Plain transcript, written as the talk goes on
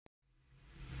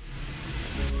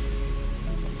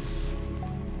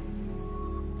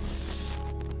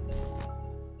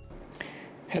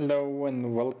Hello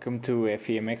and welcome to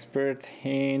FEM Expert.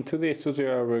 In today's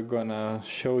tutorial we're gonna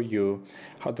show you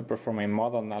how to perform a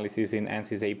model analysis in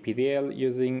Ansys APDL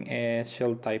using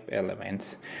shell type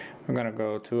elements. We're gonna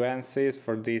go to Ansys.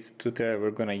 For this tutorial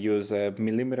we're gonna use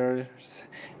millimeters.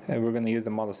 We're gonna use the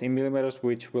models in millimeters,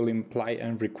 which will imply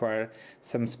and require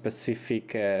some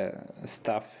specific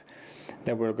stuff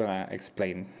that we're gonna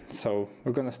explain. So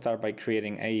we're gonna start by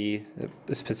creating a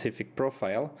specific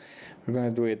profile. We're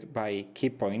gonna do it by key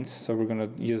points. So we're gonna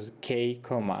use k,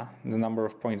 comma. The number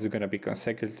of points is gonna be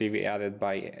consecutively added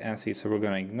by Ansys, so we're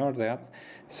gonna ignore that.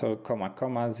 So comma,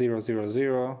 comma, 0, 0,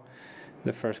 0.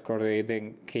 The first coordinate,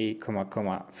 then k, comma,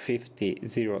 comma, 50,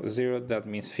 0, 0. That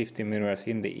means 50 millimeters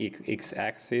in the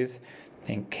x-axis.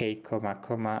 Then k, comma,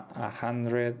 comma,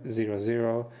 100, 0,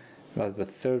 0. That's the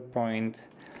third point.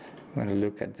 I'm going to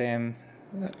look at them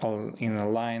all in a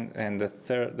line, and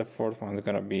the fourth one is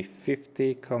going to be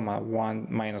 50, comma 1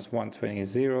 minus 120,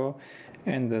 0,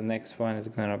 and the next one is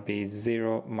going to be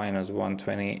 0 minus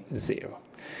 120, 0.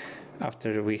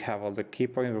 After we have all the key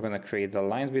points, we're going to create the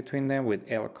lines between them with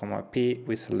L, comma P.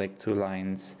 We select two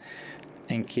lines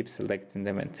and keep selecting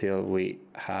them until we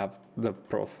have the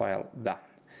profile done.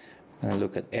 I'm going to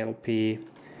look at LP,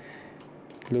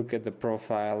 look at the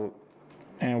profile,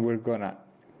 and we're going to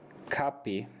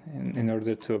copy in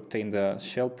order to obtain the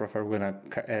shell profile. We're going to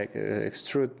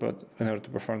extrude, but in order to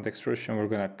perform the extrusion we're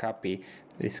going to copy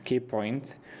this key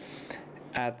point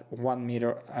at 1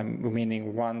 meter,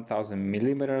 meaning 1000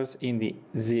 millimeters in the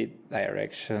Z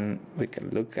direction. We can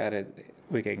look at it,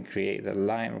 we can create a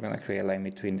line. We're going to create a line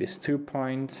between these 2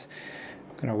 points.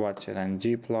 We're going to watch it on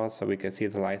G-plot so we can see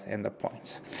the lines and the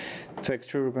points. To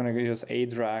extrude we're going to use a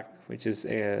drag, which is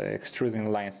extruding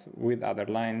lines with other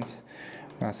lines.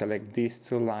 We're going to select these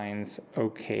two lines,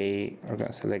 OK. We're going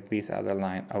to select this other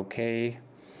line, OK.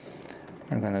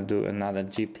 We're going to do another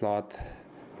G-plot.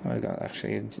 We're going to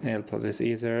actually, L-plot is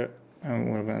easier.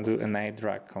 And we're going to do an A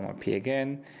drag, comma P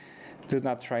again. Do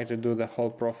not try to do the whole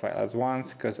profile as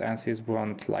once, because Ansys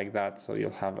won't like that, so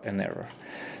you'll have an error.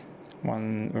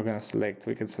 We're going to select,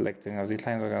 we can select any of these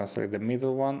lines. We're going to select the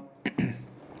middle one.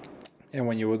 And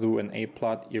when you will do an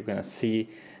A-plot, you're going to see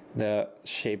the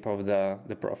shape of the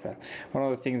profile. One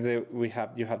of the things that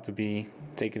you have to be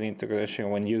taken into consideration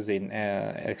when using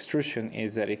extrusion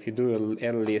is that if you do a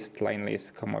L list, line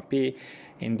list, comma P,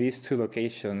 in these two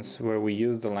locations where we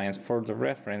use the lines for the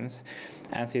reference,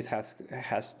 Ansys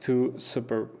has two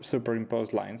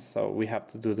superimposed lines, so we have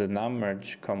to do the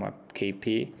non-merge, comma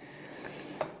KP,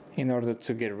 in order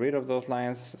to get rid of those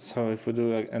lines. So if we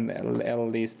do an L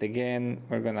list again,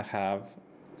 we're gonna have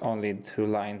only two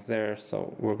lines there,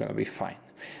 so we're going to be fine.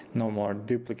 No more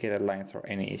duplicated lines or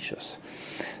any issues.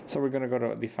 So we're going to go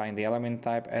to define the element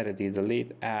type, edit,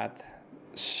 delete, add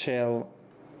shell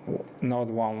node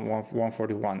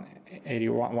 141,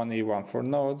 181 for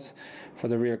nodes. For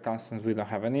the real constants we don't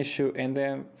have an issue, and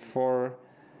then for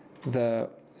the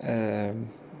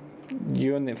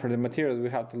unit, for the materials, we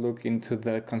have to look into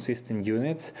the consistent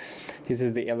units. This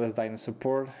is the LSDyna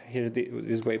support. Here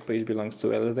this web page belongs to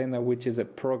LSDyna, which is a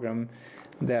program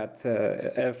that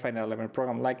a finite element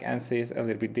program like Ansys, a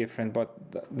little bit different, but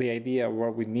the idea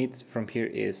what we need from here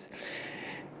is,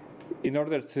 in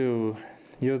order to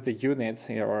use the units,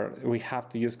 or we have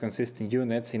to use consistent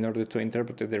units in order to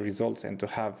interpret the results and to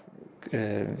have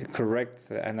correct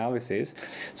analysis.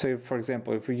 So if, for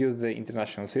example, if we use the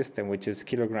international system, which is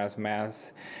kilograms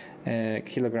mass,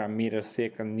 kilogram meter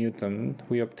second Newton,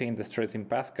 we obtain the stress in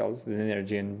pascals, the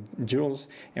energy in joules,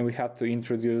 and we have to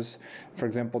introduce, for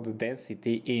example, the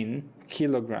density in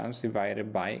kilograms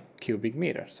divided by cubic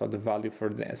meter. So the value for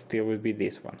the still would be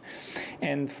this one.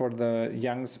 And for the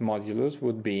Young's modulus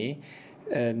would be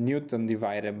Newton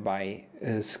divided by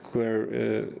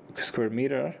square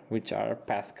meter, which are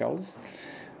pascals.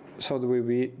 So we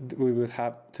would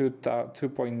have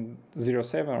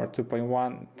 2.07 or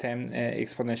 2.1 10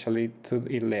 exponentially to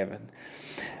 11.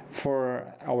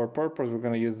 For our purpose, we're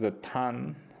going to use the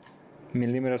ton,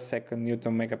 millimeter second,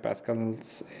 Newton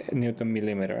megapascals, Newton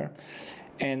millimeter.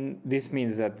 And this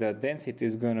means that the density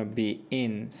is going to be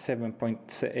in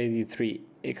 7.83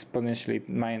 exponentially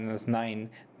minus 9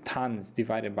 tons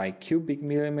divided by cubic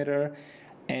millimeter,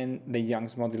 and the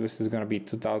Young's modulus is going to be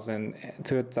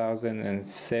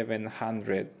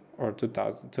 2,700 or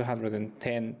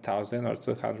 210,000 or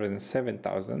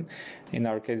 207,000. In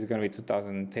our case, it's going to be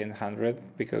 2,100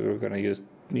 because we're going to use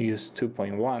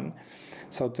 2.1.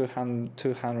 So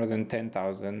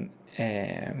 210,000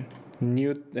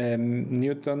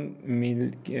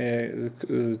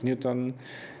 Newton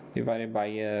divided by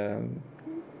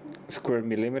square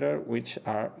millimeter, which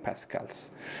are pascals.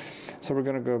 So we're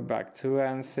going to go back to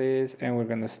Ansys and we're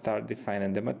going to start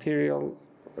defining the material.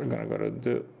 We're going to go to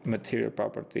the material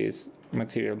properties,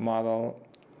 material model,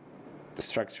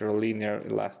 structural linear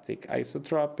elastic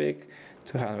isotropic,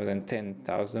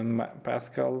 210,000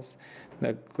 pascals.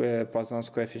 The Poisson's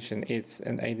coefficient is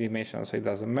an 8-dimensional, so it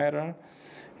doesn't matter.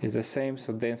 It's the same,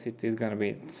 so density is going to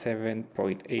be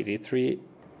 7.83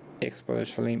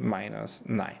 exponentially minus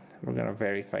 9. We're going to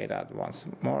verify that once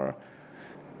more.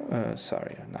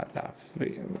 Sorry, not that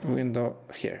window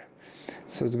here.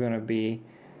 So it's going to be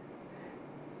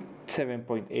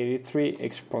 7.83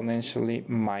 exponentially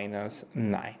minus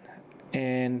 9.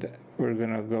 And we're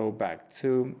going to go back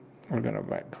to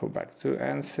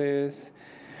Ansys.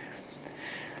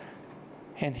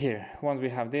 And here, once we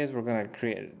have this, we're going to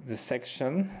create the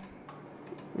section.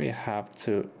 We have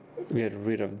to get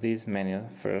rid of this menu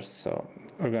first, so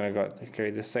we're going to go to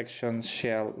create the section,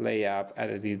 shell, layup,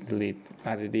 edit, delete,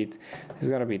 edit. It's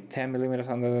going to be 10 millimeters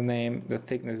under the name. The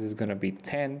thickness is going to be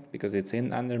 10 because it's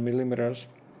in under millimeters.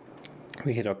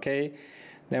 We hit OK.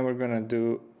 Then we're going to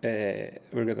do,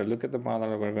 we're going to look at the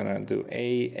model. We're going to do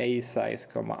a size,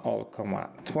 all,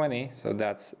 20. So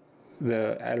that's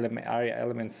the area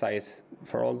element size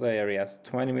for all the areas,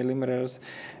 20 millimeters.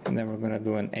 And then we're going to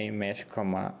do an a mesh,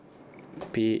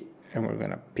 p, and we're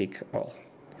going to pick all.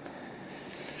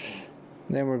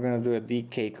 Then we're going to do a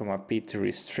dk, p to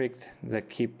restrict the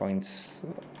key points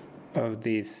of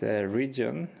this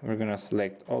region. We're going to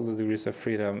select all the degrees of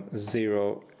freedom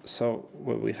 0. So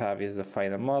what we have is the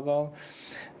final model.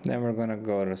 Then we're going to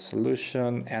go to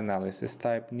solution, analysis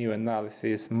type, new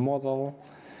analysis, model.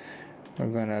 We're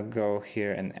going to go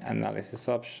here and analysis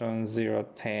options 0,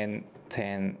 10,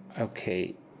 10,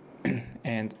 OK,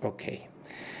 and OK.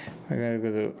 We're going to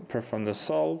go to perform the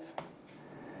solve.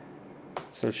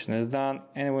 Solution is done,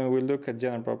 and when we look at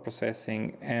general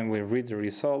processing and we read the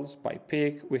results by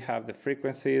peak, we have the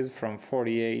frequencies from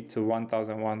 48 to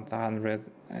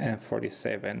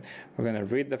 1147. We're going to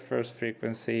read the first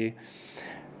frequency.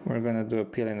 We're going to do a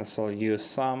PL and sol U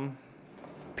sum,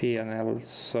 PL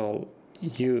sol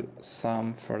U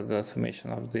sum for the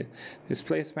summation of the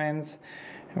displacements.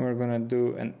 And we're going to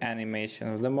do an animation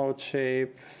of the mode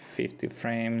shape, 50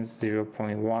 frames,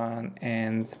 0.1,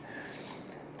 and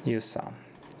use sum.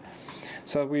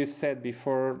 So we said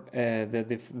before the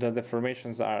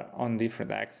deformations are on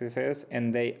different axes,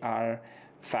 and they are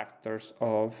factors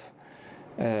of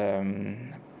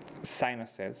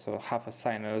sinuses. So half a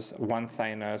sinus, one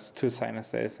sinus, two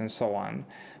sinuses, and so on.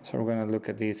 So we're going to look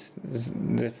at this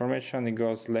deformation. It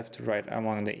goes left to right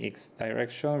along the x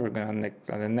direction. We're going to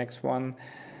on the next one.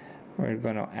 We're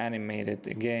going to animate it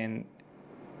again.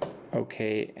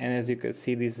 Okay, and as you can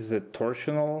see, this is a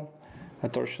torsional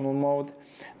mode.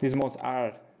 These modes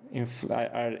are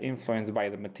influenced by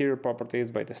the material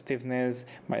properties, by the stiffness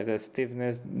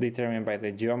determined by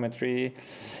the geometry.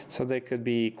 So they could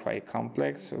be quite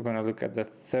complex. We're going to look at the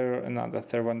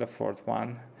fourth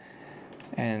one.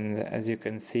 And as you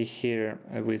can see here,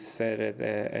 we said it,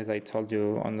 as I told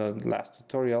you on the last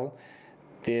tutorial,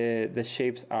 the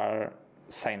shapes are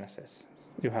sinuses.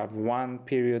 You have one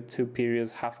period, two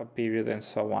periods, half a period, and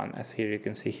so on. As here you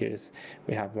can see,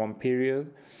 we have one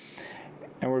period.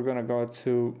 And we're going to go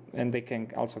to, and they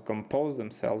can also compose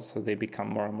themselves, so they become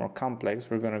more and more complex.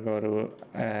 We're going to go to,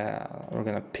 we're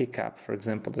going to pick up, for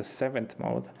example, the 7th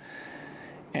mode.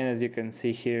 And as you can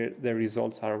see here, the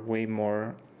results are way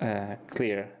more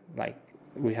clear. Like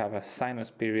we have a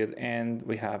sinus period, and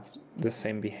we have the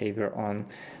same behavior on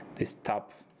this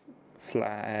top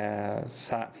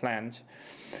flange.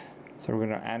 So we're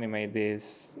going to animate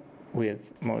this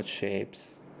with mode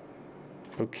shapes.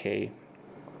 Okay.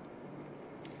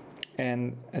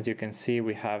 And as you can see,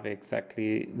 we have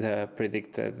exactly the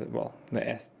predicted, well,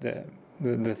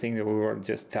 the thing that we were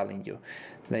just telling you.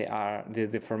 The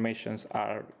deformations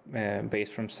are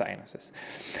based from sinuses.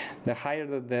 The higher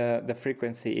the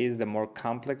frequency is, the more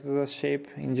complex the shape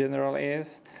in general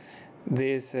is.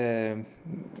 This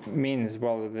means,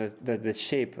 well, the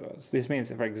shape, this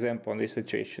means, for example, in this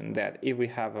situation, that if we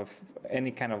have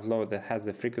any kind of load that has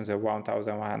the frequency of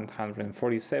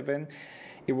 1147,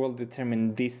 it will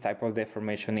determine this type of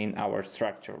deformation in our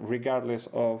structure, regardless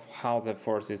of how the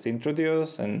force is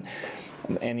introduced and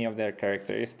any of their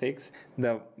characteristics,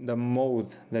 the mode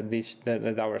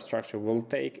that our structure will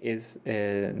take is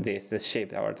this. The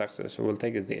shape our structure will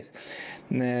take is this.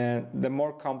 The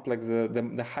more complex,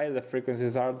 the higher the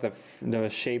frequencies are, the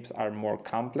shapes are more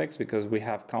complex, because we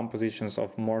have compositions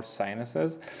of more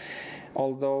sinuses.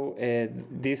 Although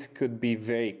this could be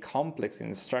very complex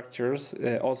in structures,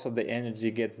 also the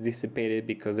energy gets dissipated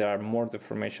because there are more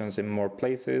deformations in more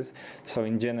places. So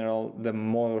in general, the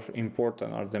more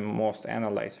important or the most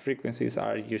analyzed frequencies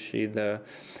are usually the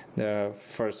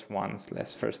first ones,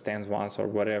 first 10 ones or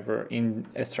whatever in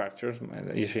structures,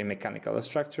 usually mechanical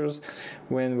structures.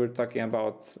 When we're talking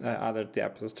about other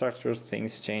types of structures,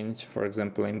 things change, for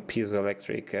example, in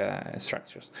piezoelectric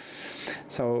structures.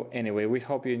 So anyway, we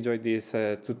hope you enjoyed this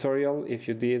tutorial. If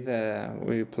you did,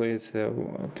 we please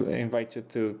invite you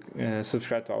to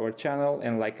subscribe to our channel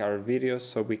and like our videos,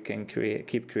 so we can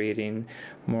keep creating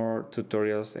more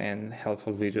tutorials and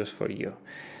helpful videos for you.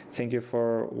 Thank you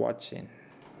for watching.